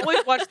 Yeah, we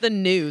always watch the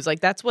news. Like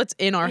that's what's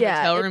in our Yeah,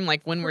 hotel it- room.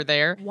 Like when we're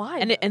there. Why,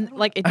 And though? I don't-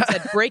 like it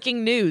said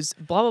breaking news.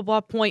 Blah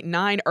blah blah.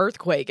 0.9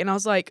 earthquake. And I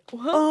was like,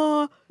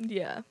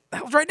 Yeah.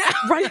 That was right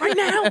now. right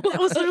now. That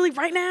was literally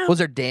right now. Was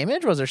there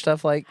damage? Was there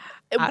stuff like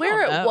I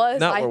Where don't it know. was,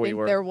 Not I where we think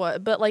were. there was,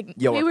 but like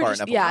Y'all we were were far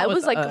just, enough yeah, apart. it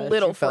was like With us.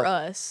 little You for felt-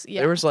 us.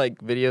 Yeah. There was like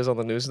videos on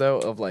the news though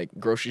of like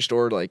grocery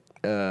store like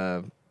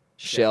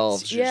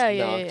shelves just Yeah,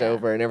 yeah, knocked yeah.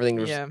 over and everything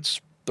was Yeah.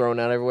 thrown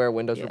out everywhere.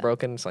 Windows were Yeah.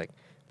 broken. It's like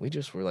we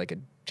just were like a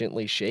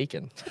gently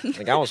shaken.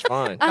 Like I was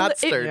fine. Not it,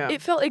 stirred. Yeah.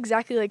 it felt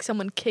exactly like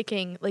someone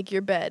kicking like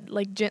your bed,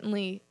 like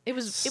gently. It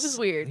was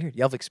weird.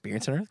 Y'all have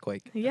experienced an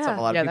earthquake. That's Yeah. something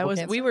a lot of Yeah, people that was.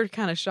 can't We say. were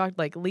kind of shocked.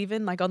 Like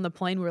leaving, like on the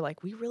plane, we were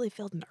like, we really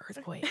felt an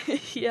earthquake.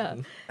 Yeah.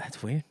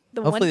 That's weird.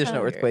 The Hopefully one there's no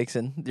time- earthquakes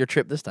in your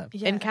trip this time.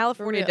 Yeah, And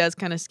California for real. does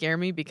kind of scare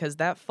me because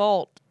that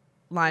fault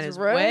line It's is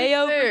right way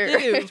there.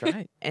 overdue, That's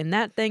right. and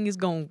that thing is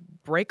gonna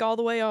break all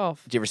the way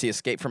off. Did you ever see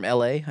Escape from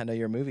L.A.? I know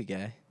you're a movie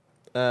guy.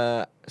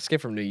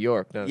 Escape from New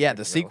York. No, Yeah, Escape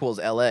the from New York. sequel's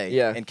L.A.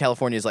 Yeah. And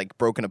California's like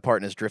broken apart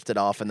and has drifted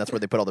off, and that's where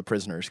they put all the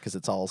prisoners because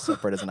it's all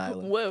separate as an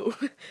island. Whoa.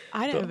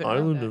 I didn't The even know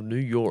island that. of New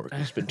York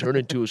has been turned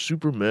into a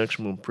super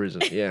maximum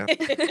prison. Yeah.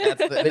 That's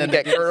the, Then you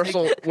get Kurt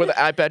Russell with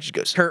the eye patch. He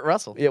goes, Kurt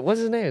Russell. yeah, what's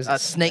his name? Is it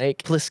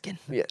Snake Plissken.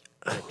 Yeah.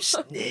 I'm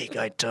Snake.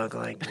 I talk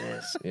like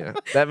this. Yeah.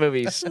 That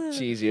movie's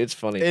cheesy. It's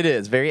funny. It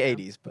is very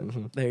 80s,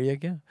 but there you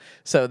go.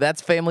 So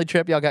that's family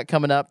trip y'all got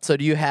coming up. So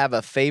do you have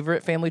a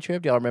favorite family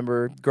trip? Do y'all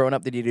remember growing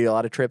up? Did you do a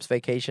lot of trips,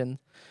 vacation?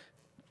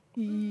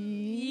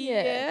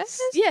 Yes.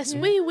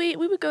 We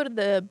would go to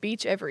the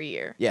beach every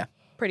year. Yeah.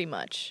 Pretty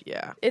much.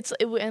 Yeah.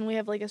 And we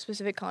have like a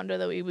specific condo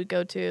that we would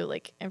go to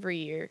like every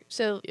year.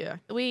 So Yeah.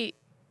 we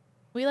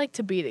like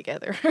to be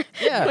together.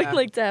 Yeah. we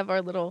like to have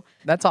our little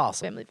That's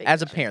awesome. Family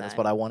As a vacation parent, that's time.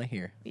 what I want to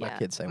hear. My Yeah.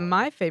 kids say.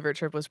 My favorite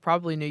trip was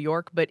probably New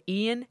York, but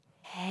Ian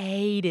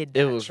hated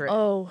It that was- trip.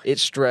 It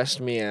stressed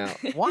me out.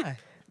 Why?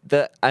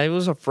 I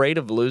was afraid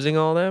of losing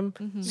all them.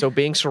 So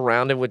being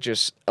surrounded with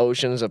just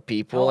oceans of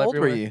people. How old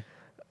were everywhere- you?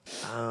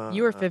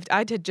 You were 15. I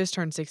had just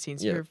turned 16,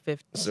 so Yeah. you were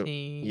 15. So,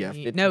 yeah,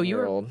 15 No, you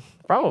were old.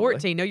 Probably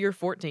 14. No, you were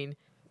 14.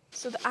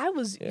 So I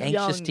was young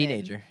Anxious then.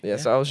 teenager. Yeah,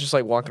 so I was just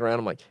like walking around.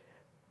 I'm like,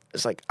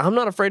 it's like I'm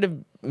not afraid of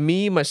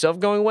myself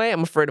going away.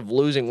 I'm afraid of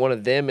losing one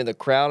of them in the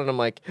crowd, and I'm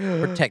like,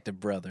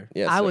 Protective brother.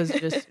 yeah. I so- was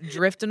just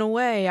drifting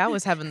away. I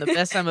was having the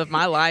best time of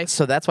my life.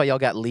 So that's why y'all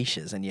got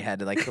leashes and you had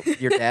to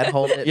like your dad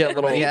hold it. yeah,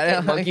 little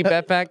Yeah. monkey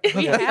backpack.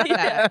 We had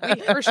that.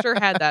 We for sure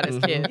had that as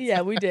kids.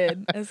 Yeah, we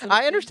did.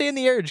 I understand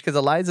the urge because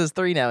Eliza's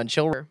 3 now and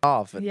she'll run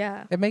off. And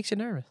Yeah. It makes you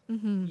nervous.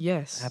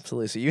 Yes.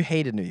 Absolutely. So you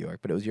hated New York,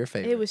 but it was your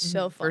favorite. It was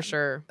so fun. For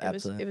sure.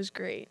 Absolutely. It was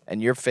great.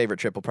 And your favorite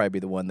trip will probably be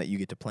the one that you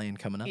get to plan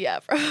coming up. Yeah,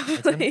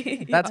 probably.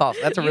 That's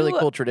awesome. That's a really You,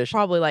 cool tradition.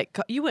 Probably like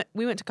we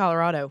went to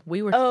Colorado.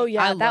 We were. Oh,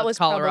 yeah, I that loved was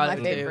probably my Colorado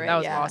too. favorite, That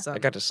was yeah. awesome. I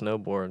got to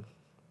snowboard.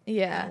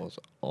 Yeah. That was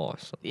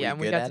awesome. yeah, you and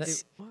we good got at to do.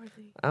 it? What were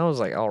they? I was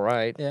like, all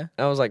right. Yeah.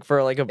 I was like,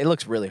 for like a It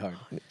looks really hard.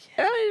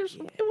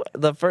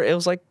 it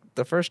was like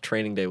the first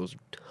training day was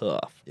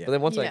tough. Yeah. But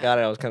then once I Yeah. got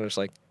it, I was kind of just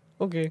like,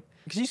 okay,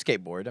 Because you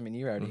skateboard. I mean,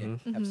 you already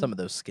have some of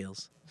those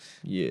skills.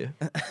 yeah.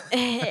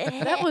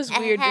 That was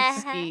weird to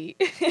ski.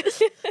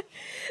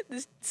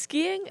 The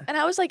skiing, and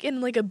I was like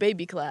in like a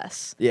baby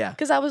class. Yeah.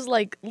 Because I was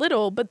like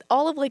little, but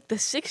all of like the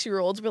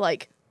 6-year-olds were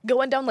like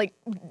going down like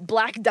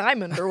Black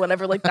Diamond or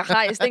whatever, like the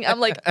highest thing. I'm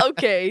like,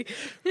 okay,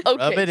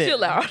 Rub it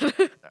chill in. out.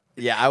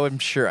 Yeah, I'm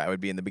sure I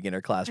would be in the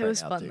beginner class It right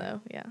was now, fun too.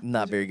 though. Yeah.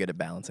 Not very good at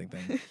balancing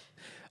things.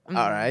 All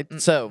right.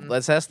 So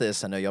let's ask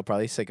this. I know y'all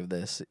probably sick of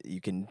this.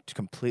 You can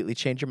completely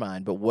change your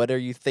mind, but what are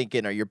you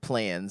thinking are your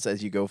plans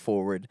as you go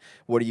forward?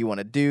 What do you want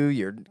to do?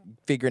 You're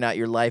figuring out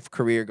your life,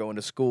 career, going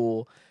to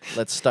school.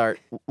 Let's start.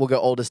 We'll go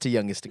oldest to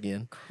youngest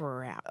again.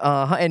 Crap.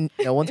 And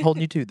no one's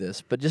holding you to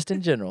this, but just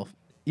in general,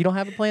 you don't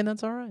have a plan,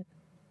 that's all right.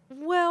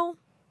 Well,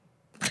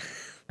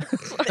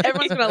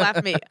 everyone's gonna laugh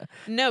at me.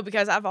 No,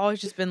 because I've always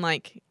just been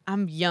like,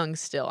 I'm young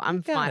still.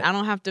 I'm got fine. it. I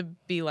don't have to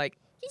be like,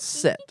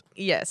 Set.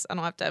 yes. I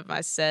don't have to have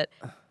my set.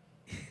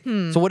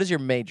 So what is your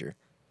major?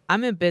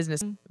 I'm in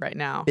business right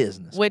now.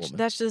 Business Which woman.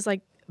 that's just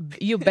like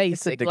you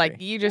basic. Like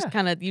degree. you just Yeah.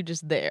 kind of you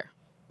just there.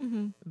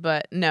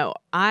 But no,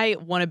 I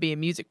want to be in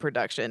music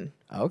production.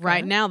 Okay.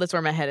 Right now, that's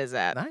where my head is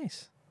at.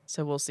 Nice.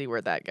 So we'll see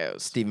where that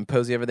goes. Stephen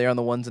Posey over there on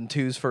the ones and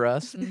twos for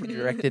us,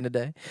 directing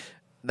today.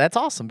 That's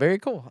awesome. Very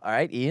cool. All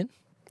right, Ian.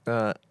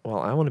 Well,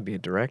 I want to be a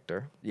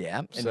director. Yeah,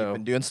 and you've So-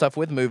 been doing stuff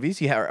with movies.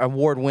 You are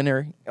award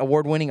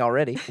winning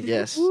already.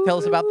 Yes. Tell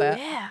us about that.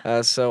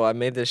 Yeah. So I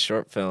made this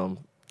short film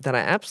that I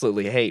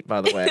absolutely hate.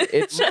 By the way,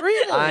 it's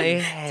I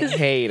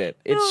hate it.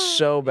 It's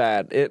so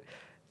bad.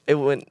 It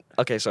went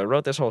okay. So I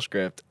wrote this whole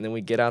script, and then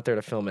we get out there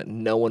to film it.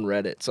 No one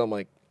read it, so I'm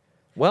like,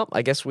 well,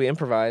 I guess we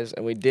improvise,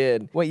 and we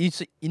did.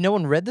 Wait, no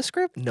one read the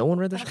script? No one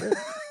read the script.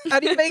 How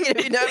do you make it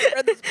if you never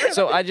read the script?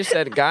 So I just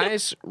said,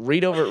 guys,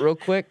 read over it real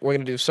quick. We're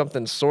gonna do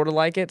something sort of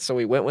like it. So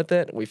we went with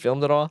it. We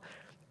filmed it all,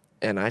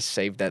 and I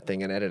saved that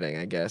thing in editing,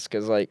 I guess,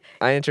 because like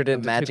I entered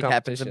into magic two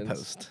happens in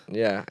competitions. post.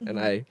 Yeah, and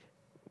I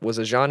was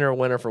a genre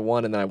winner for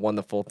one, and then I won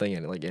the full thing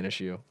in like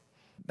NSU.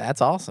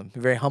 That's awesome.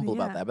 You're very humble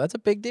about Yeah. that, but that's a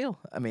big deal.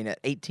 I mean, at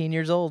 18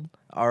 years old,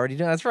 already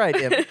doing. That's right.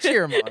 Yeah,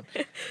 cheer him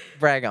on,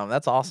 brag on him.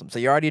 That's awesome. So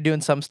you're already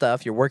doing some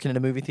stuff. You're working in a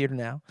movie theater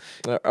now.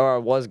 Or I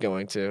was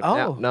going to.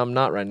 Oh. No, I'm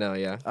not right now.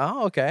 Yeah.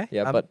 Oh, okay.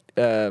 Yeah, I'm-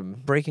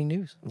 but breaking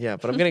news. yeah,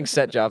 but I'm getting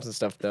set jobs and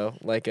stuff though.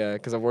 Like,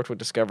 because I've worked with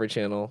Discovery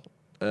Channel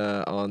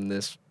on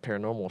this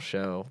paranormal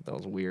show that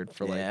was weird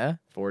for like Yeah.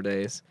 4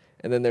 days,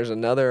 and then there's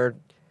another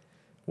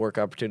work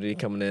opportunity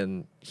coming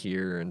in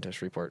here in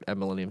Shreveport at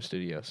Millennium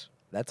Studios.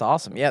 That's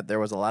awesome. Yeah, there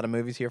was a lot of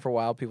movies here for a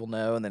while. People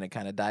know, and then it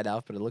kind of died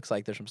off. But it looks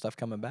like there's some stuff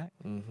coming back.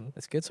 Mm-hmm.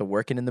 That's good. So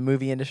working in the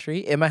movie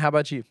industry. Emma, how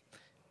about you?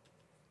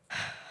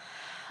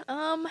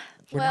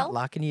 We're not Well,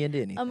 locking you into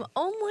anything. I'm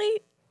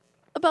only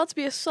about to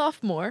be a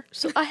sophomore,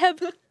 so I have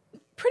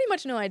pretty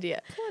much no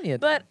idea. Plenty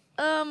of But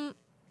time.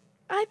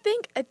 I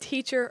think a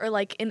teacher or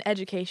like in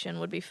education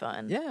would be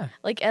fun. Yeah.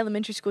 Like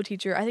elementary school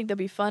teacher, I think that'd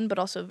be fun, but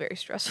also very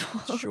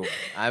stressful. Sure.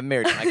 I'm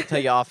married. I can tell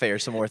you off air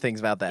some more things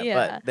about that. Yeah.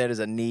 But that is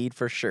a need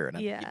for sure. And I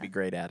think Yeah. you'd be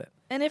great at it.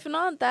 And if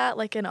not that,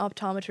 like an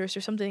optometrist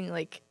or something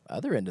like,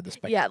 Other end of the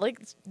spectrum. yeah, like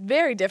it's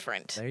very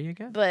different. There you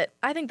go. But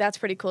I think that's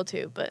pretty cool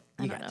too. But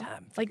I You don't got know.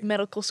 time to Like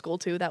medical school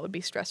too, that would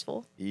be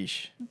stressful.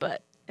 Yeesh.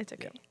 But it's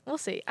okay. We'll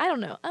see. I don't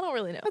know. I don't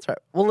really know. That's right.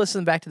 We'll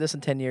listen back to this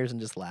in 10 years and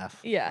just laugh.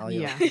 Yeah. All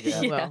you Yeah. know.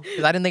 Yeah. Well,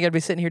 Because I didn't think I'd be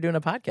sitting here doing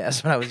a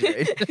podcast when I was your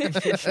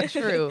age.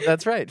 True.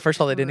 That's right. First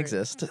of all, they didn't Right.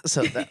 exist.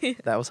 So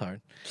that was hard.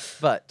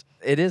 But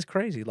it is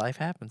crazy. Life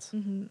happens.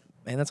 Mm-hmm.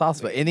 Man, that's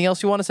awesome. But anything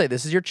else you want to say?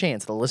 This is your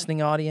chance. The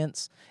listening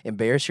audience,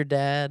 embarrass your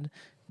dad,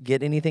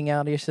 get anything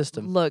out of your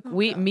system. Look,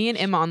 me and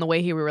Emma on the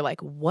way here, we were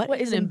like, What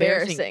is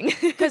embarrassing?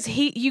 embarrassing? Because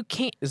you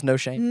can't, There's no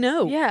shame.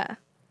 no. Yeah.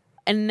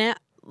 And now,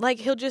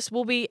 like,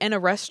 we'll be in a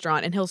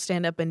restaurant and he'll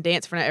stand up and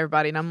dance in front of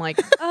everybody. And I'm like,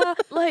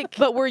 Like,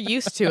 but we're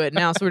used to it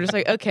now. So we're just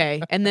like,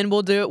 okay. And then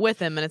we'll do it with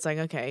him. And it's like,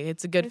 okay,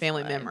 it's a good It's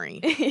family fine.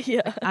 memory.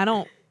 yeah. I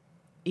don't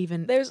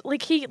even, There's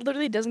like he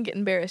literally doesn't get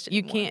embarrassed.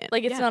 You Anymore. can't,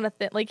 Like it's yeah. not a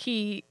thing. Like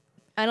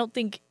I don't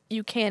think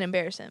you can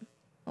embarrass him.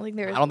 I don't think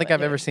there is. I don't think a I've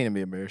way. ever seen him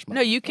be embarrassed.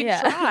 no, you can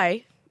Yeah.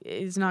 try.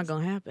 It's not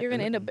going to happen. You're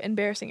gonna end up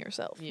embarrassing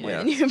yourself Yeah.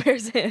 when you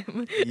embarrass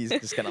him. He's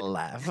just going to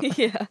laugh.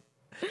 yeah.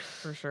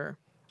 For sure.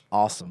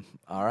 Awesome.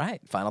 All right.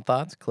 Final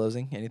thoughts,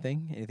 closing,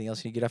 anything? Anything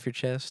else you get off your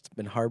chest?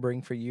 Been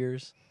harboring for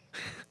years?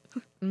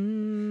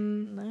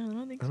 No, I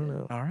don't think I so. don't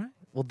know. All right.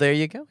 Well, there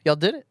you go. Y'all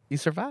did it. You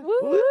survived.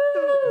 Woo!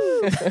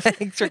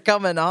 Thanks for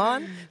coming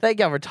on. Thank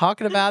y'all for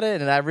talking about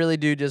it. And I really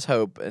do just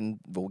hope, and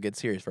we'll get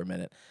serious for a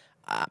minute.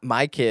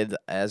 My kids,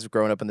 as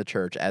growing up in the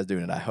church, as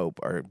doing it, I hope,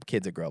 are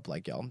kids that grow up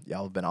like y'all.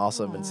 Y'all have been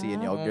awesome and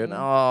seeing y'all good.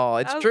 Oh,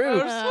 it's That's true.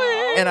 so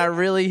sweet. And I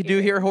really do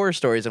hear horror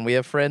stories, and we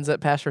have friends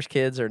that pastors'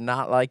 kids are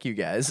not like you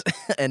guys,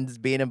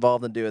 and being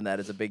involved in doing that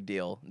is a big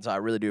deal. And so I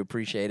really do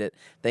appreciate it.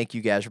 Thank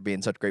you guys for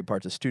being such great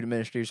parts of student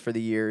ministries for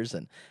the years,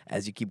 and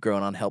as you keep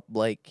growing on, help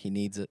Blake. He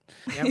needs it.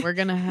 Yeah, we're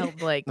going to help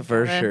Blake.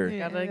 For Gotta- sure.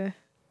 gotta-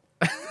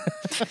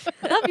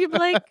 Love you,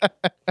 Blake.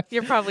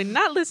 You're probably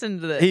not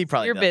listening to this. He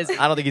probably You're does. busy.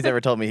 I don't think he's ever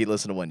told me he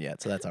listened to one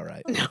yet, so that's all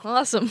right.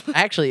 Awesome.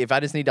 Actually, if I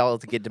just need y'all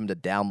to get him to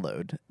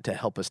download to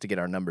help us to get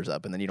our numbers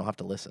up, and then you don't have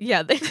to listen.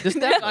 Yeah, Just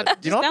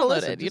download. You don't have to download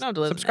listen. it. You Just don't have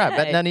to listen. subscribe.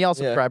 But Hey. none of y'all Yeah.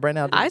 subscribe right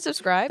now. do I you?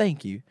 subscribe.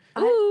 Thank you.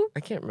 Ooh.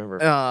 I can't remember.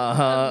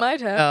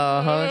 Might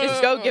have.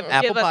 Just go give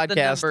Apple us the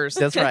Podcast. numbers.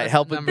 That's Give right. us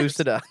Help the it boost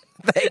it up.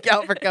 Thank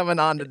y'all for coming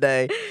on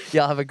today.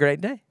 Y'all have a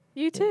great day.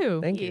 You too.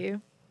 Thank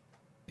you.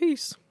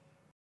 Peace.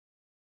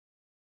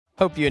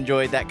 Hope you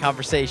enjoyed that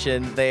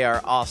conversation. They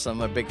are awesome.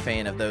 I'm a big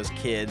fan of those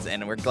kids,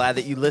 and we're glad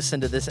that you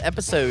listened to this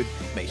episode.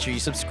 Make sure you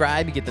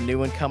subscribe. You get the new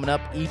one coming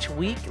up each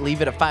week.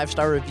 Leave it a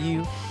 5-star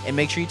review, and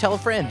make sure you tell a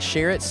friend.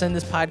 Share it. Send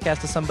this podcast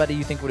to somebody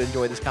you think would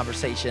enjoy this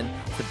conversation.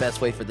 It's the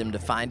best way for them to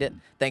find it.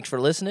 Thanks for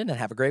listening, and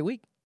have a great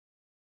week.